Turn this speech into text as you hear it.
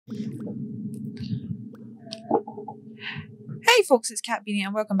Hey folks, it's Kat.Beanie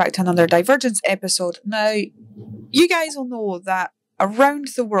and welcome back to another Divergence episode. Now, you guys will know that around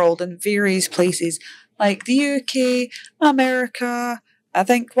the world in various places, like the UK, America, I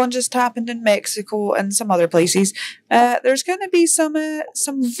think one just happened in Mexico and some other places, there's going to be some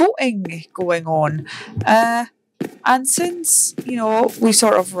voting going on. And since, we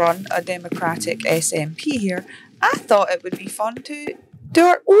sort of run a democratic SMP here, I thought it would be fun to do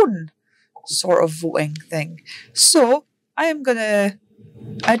our own sort of voting thing. So, I am going to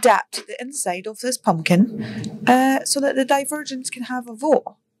adapt the inside of this pumpkin so that the Divergents can have a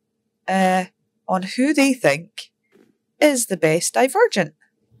vote on who they think is the best Divergent.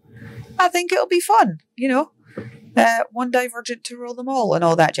 I think it'll be fun, one Divergent to rule them all and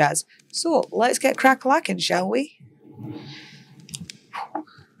all that jazz. So, let's get crack-lacking, shall we?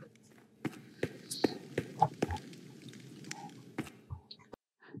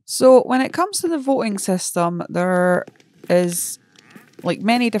 So, when it comes to the voting system, there is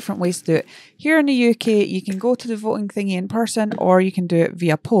many different ways to do it. Here in the UK, you can go to the voting thingy in person or you can do it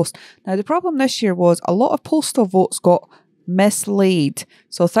via post. Now, the problem this year was a lot of postal votes got mislaid.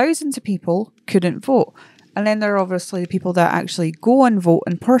 So thousands of people couldn't vote. And then there are obviously the people that actually go and vote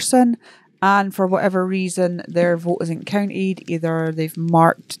in person, and for whatever reason, their vote isn't counted. Either they've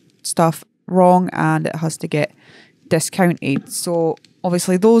marked stuff wrong and it has to get discounted. So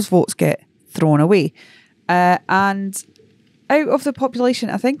obviously those votes get thrown away. And out of the population,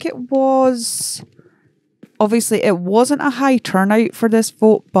 I think it wasn't a high turnout for this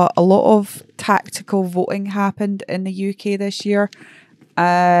vote, but a lot of tactical voting happened in the UK this year,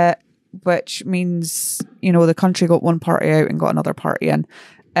 which means, the country got one party out and got another party in.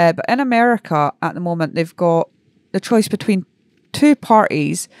 But in America, at the moment, they've got the choice between two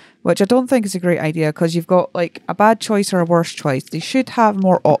parties, which I don't think is a great idea because you've got a bad choice or a worse choice. They should have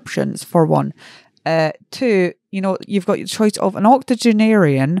more options, for one. Two, you've got your choice of an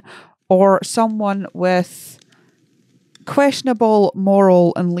octogenarian or someone with questionable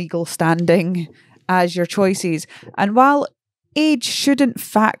moral and legal standing as your choices. And while age shouldn't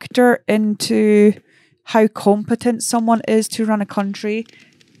factor into how competent someone is to run a country,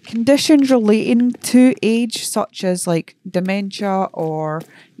 conditions relating to age, such as dementia or,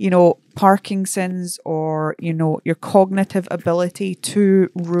 Parkinson's or, your cognitive ability to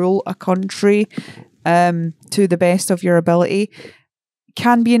rule a country to the best of your ability,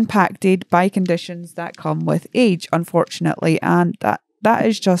 can be impacted by conditions that come with age, unfortunately. And that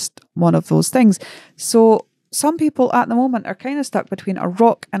is just one of those things. So some people at the moment are kind of stuck between a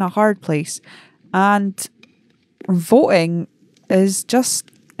rock and a hard place. And voting is just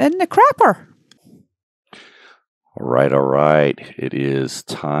in the crapper. All right. It is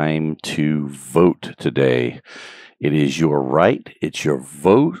time to vote today. It is your right. It's your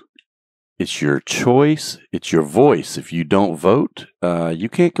vote. It's your choice. It's your voice. If you don't vote, you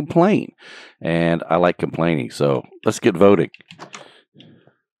can't complain. And I like complaining. So let's get voting.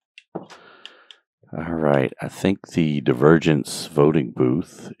 All right. I think the Divergence voting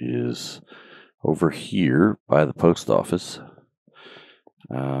booth is over here by the post office.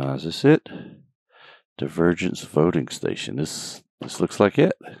 Is this it? Divergence voting station. This looks like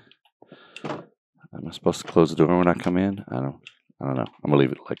it. Am I supposed to close the door when I come in? I don't know. I'm gonna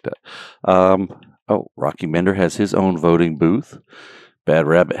leave it like that. Rocky Mender has his own voting booth. Bad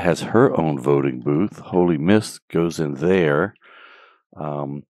Rabbit has her own voting booth. Holy Mist goes in there.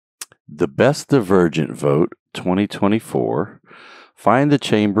 The Best Divergent Vote 2024. Find the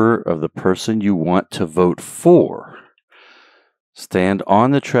chamber of the person you want to vote for. Stand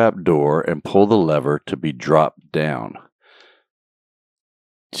on the trap door and pull the lever to be dropped down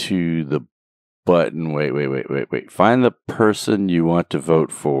to the button. Wait. Find the person you want to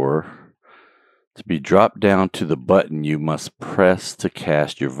vote for to be dropped down to the button you must press to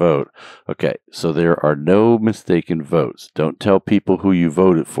cast your vote. Okay, so there are no mistaken votes. Don't tell people who you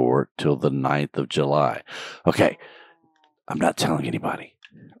voted for till the 9th of July. Okay, I'm not telling anybody.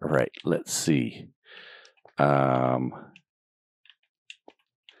 All right, let's see.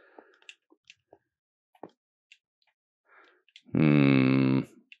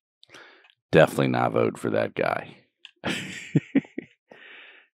 Definitely not vote for that guy.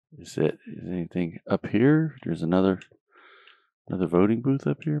 Is anything up here? There's another voting booth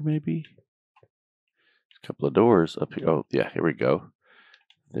up here, maybe? A couple of doors up here. Oh, yeah, here we go.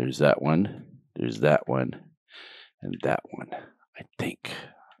 There's that one. There's that one. And that one. I think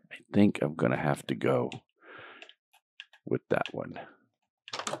I'm going to have to go with that one.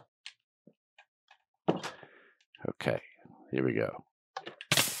 Okay, here we go.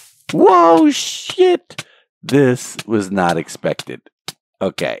 Whoa, shit! This was not expected.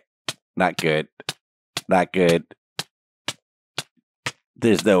 Okay, Not good. Not good.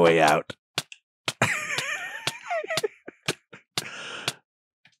 There's no way out.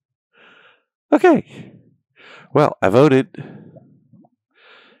 Okay. Well, I voted.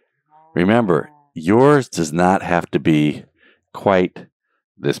 Remember, yours does not have to be quite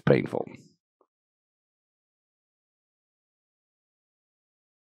this painful.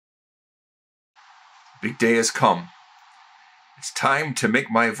 Big day has come. It's time to make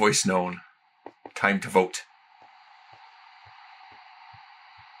my voice known. Time to vote.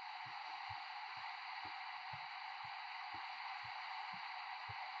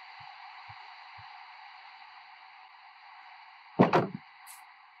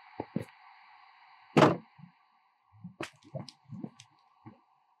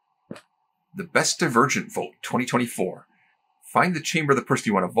 The Best Divergent Vote 2024. Find the chamber of the person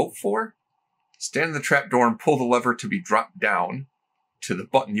you want to vote for. Stand in the trapdoor and pull the lever to be dropped down to the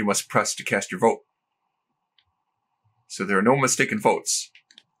button you must press to cast your vote. So there are no mistaken votes.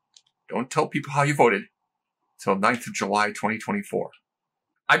 Don't tell people how you voted until 9th of July 2024.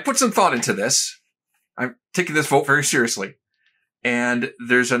 I put some thought into this. I'm taking this vote very seriously. And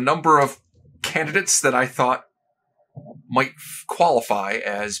there's a number of candidates that I thought might qualify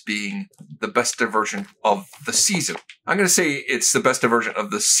as being the best diversion of the season. I'm going to say it's the best diversion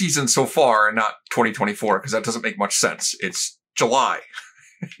of the season so far and not 2024 because that doesn't make much sense. It's July,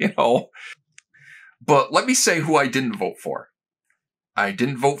 you know. But let me say who I didn't vote for. I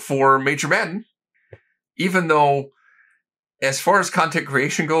didn't vote for Major Madden, even though as far as content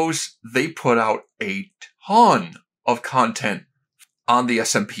creation goes, they put out a ton of content on the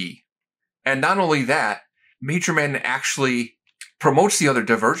SMP. And not only that, Major Man actually promotes the other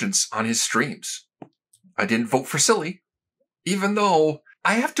divergents on his streams. I didn't vote for Silly, even though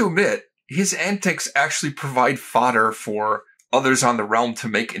I have to admit, his antics actually provide fodder for others on the realm to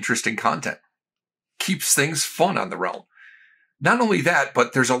make interesting content. Keeps things fun on the realm. Not only that,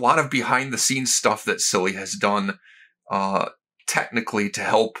 but there's a lot of behind the scenes stuff that Silly has done technically to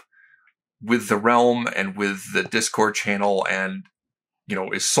help with the realm and with the Discord channel, and you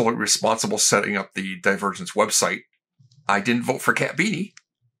know, is solely responsible setting up the Divergence website. I didn't vote for Kat.Beanie,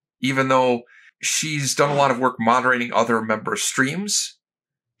 even though she's done a lot of work moderating other members' streams,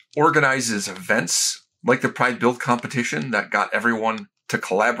 organizes events like the Pride Build competition that got everyone to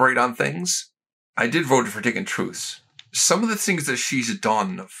collaborate on things. I did vote for Digging Truths. Some of the things that she's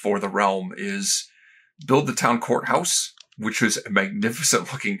done for the realm is build the town courthouse, which was a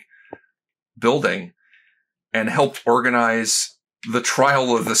magnificent looking building, and helped organize the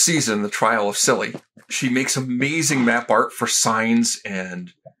trial of the season, the trial of Silly. She makes amazing map art for signs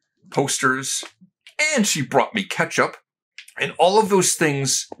and posters, and she brought me ketchup. And all of those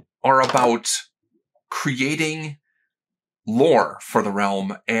things are about creating lore for the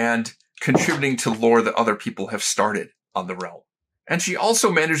realm and contributing to lore that other people have started on the realm. And she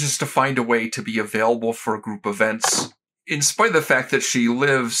also manages to find a way to be available for group events, in spite of the fact that she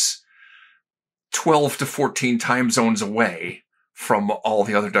lives 12 to 14 time zones away from all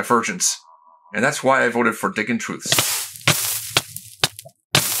the other divergents. And that's why I voted for Digging Truths.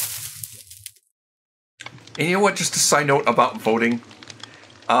 And you know what? Just a side note about voting.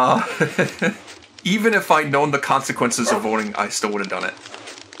 Even if I'd known the consequences of voting, I still would have done it.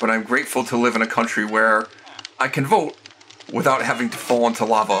 But I'm grateful to live in a country where I can vote without having to fall into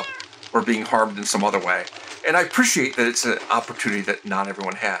lava or being harmed in some other way. And I appreciate that it's an opportunity that not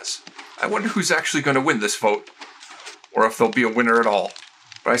everyone has. I wonder who's actually going to win this vote, or if there'll be a winner at all.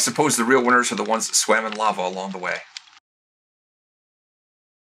 But I suppose the real winners are the ones that swam in lava along the way.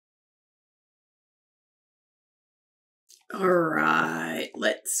 All right,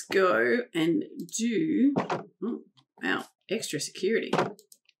 let's go and do, oh, wow, extra security.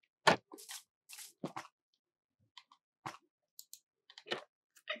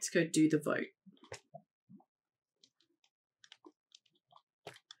 Let's go do the vote.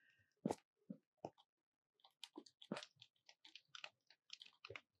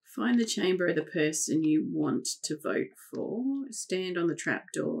 Find the chamber of the person you want to vote for. Stand on the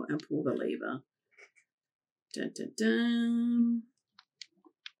trapdoor and pull the lever. Dun, dun, dun.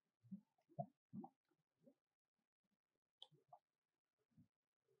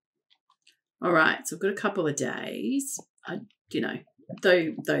 All right, so I've got a couple of days. You know,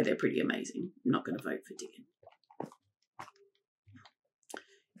 though they're pretty amazing. I'm not going to vote for Digging.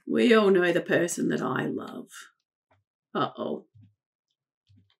 We all know the person that I love. Uh-oh.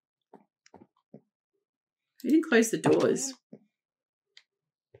 Who didn't close the doors?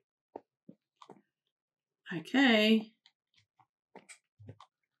 Okay.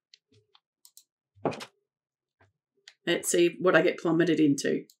 Let's see what I get plummeted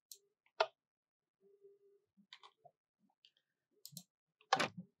into.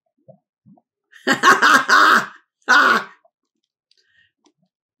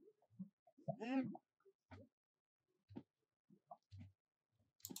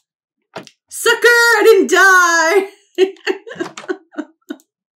 Sucker! I didn't die!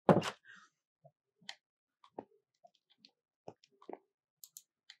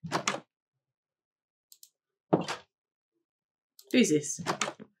 Who's this?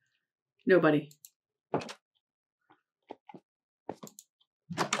 Nobody.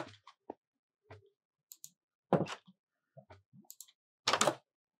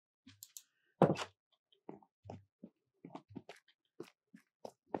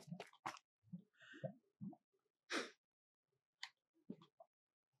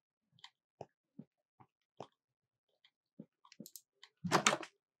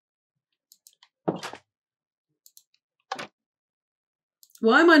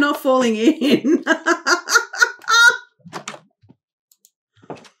 Why am I not falling in?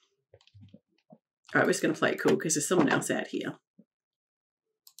 Alright, we're just going to play it cool because there's someone else out here.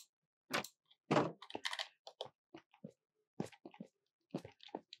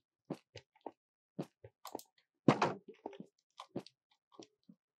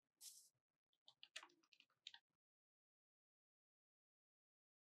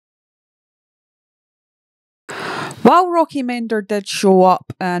 While Rocky Mender did show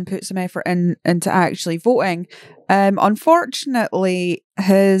up and put some effort into actually voting, unfortunately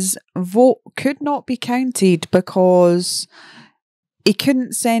his vote could not be counted because he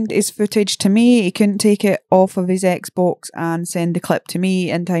couldn't send his footage to me. He couldn't take it off of his Xbox and send the clip to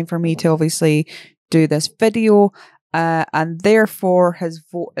me in time for me to obviously do this video. And therefore his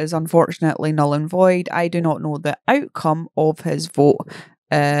vote is unfortunately null and void. I do not know the outcome of his vote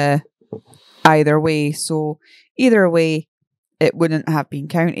either way. So either way, it wouldn't have been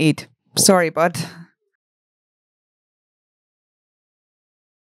counted. Sorry, bud.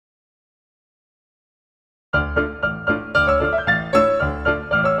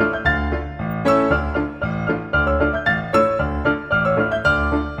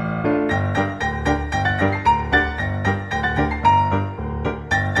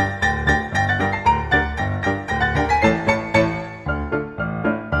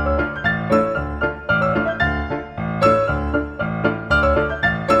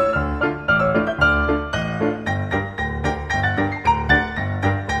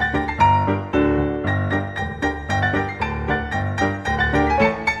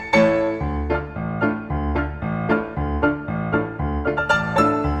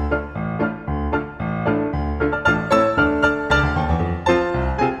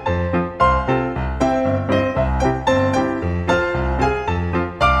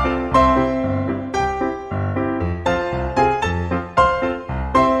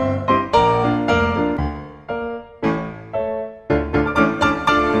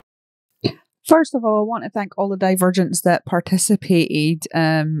 First of all, I want to thank all the Divergents that participated,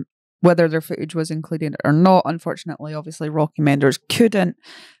 whether their footage was included or not. Unfortunately, obviously, Rocky Menders couldn't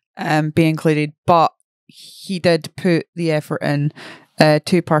be included, but he did put the effort in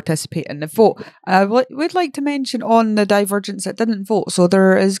to participate in the vote. I would like to mention on the Divergents that didn't vote, so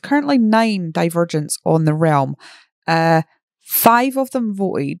there is currently 9 Divergents on the realm. 5 of them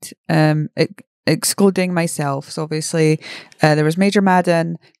voted, excluding myself. So obviously there was Major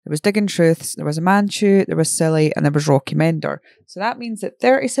Madden, there was Digging Truths, there was a Manchu, there was Silly, and there was Rocky Mender. So that means that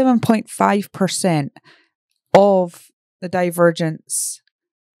 37.5% of the Divergents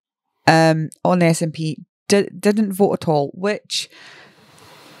on SMP didn't vote at all, which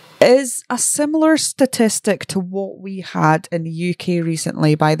is a similar statistic to what we had in the UK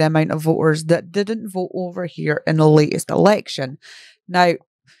recently by the amount of voters that didn't vote over here in the latest election. Now,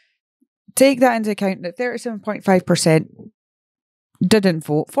 take that into account that 37.5% didn't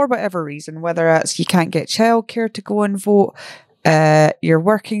vote for whatever reason, whether it's you can't get childcare to go and vote, you're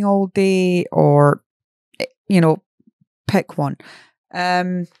working all day, or, pick one.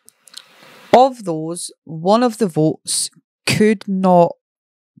 Of those, one of the votes could not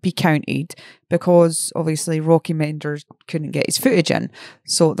be counted because obviously Rocky Menders couldn't get his footage in.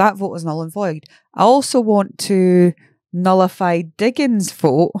 So that vote is null and void. I also want to nullify Diggins'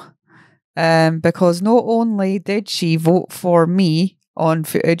 vote. Because not only did she vote for me on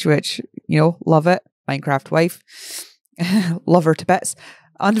footage, which, love it, Minecraft wife, love her to bits.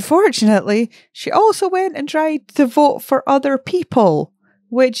 Unfortunately, she also went and tried to vote for other people,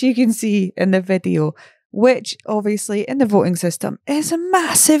 which you can see in the video, which obviously in the voting system is a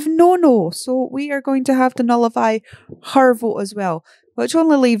massive no-no. So we are going to have to nullify her vote as well, which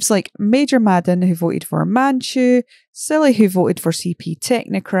only leaves Major Madden, who voted for Manchu, Silly, who voted for CP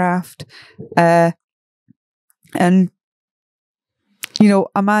Technocraft, and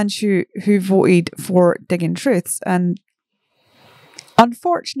a man who voted for Digging Truths. And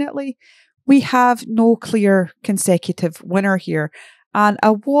unfortunately, we have no clear consecutive winner here. And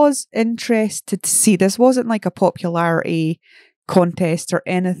I was interested to see, this wasn't like a popularity contest or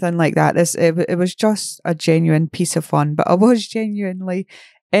anything like that. It was just a genuine piece of fun, but I was genuinely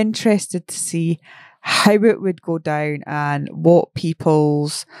interested to see how it would go down and what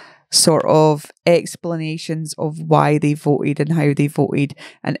people's sort of explanations of why they voted and how they voted,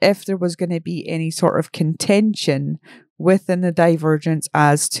 and if there was going to be any sort of contention within the Divergence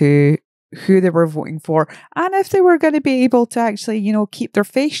as to who they were voting for, and if they were going to be able to actually, keep their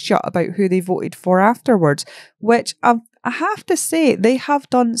face shut about who they voted for afterwards, which I have to say they have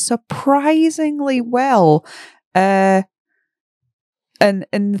done surprisingly well in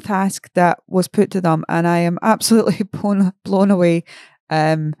the task that was put to them, and I am absolutely blown away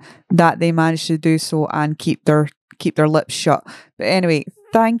that they managed to do so and keep their lips shut. But anyway,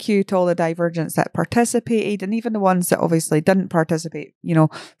 thank you to all the Divergents that participated, and even the ones that obviously didn't participate,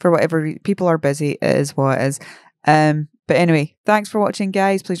 for whatever people are busy, it is what it is. But anyway, thanks for watching,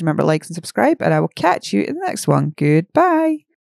 guys. Please remember to like and subscribe, and I will catch you in the next one. Goodbye.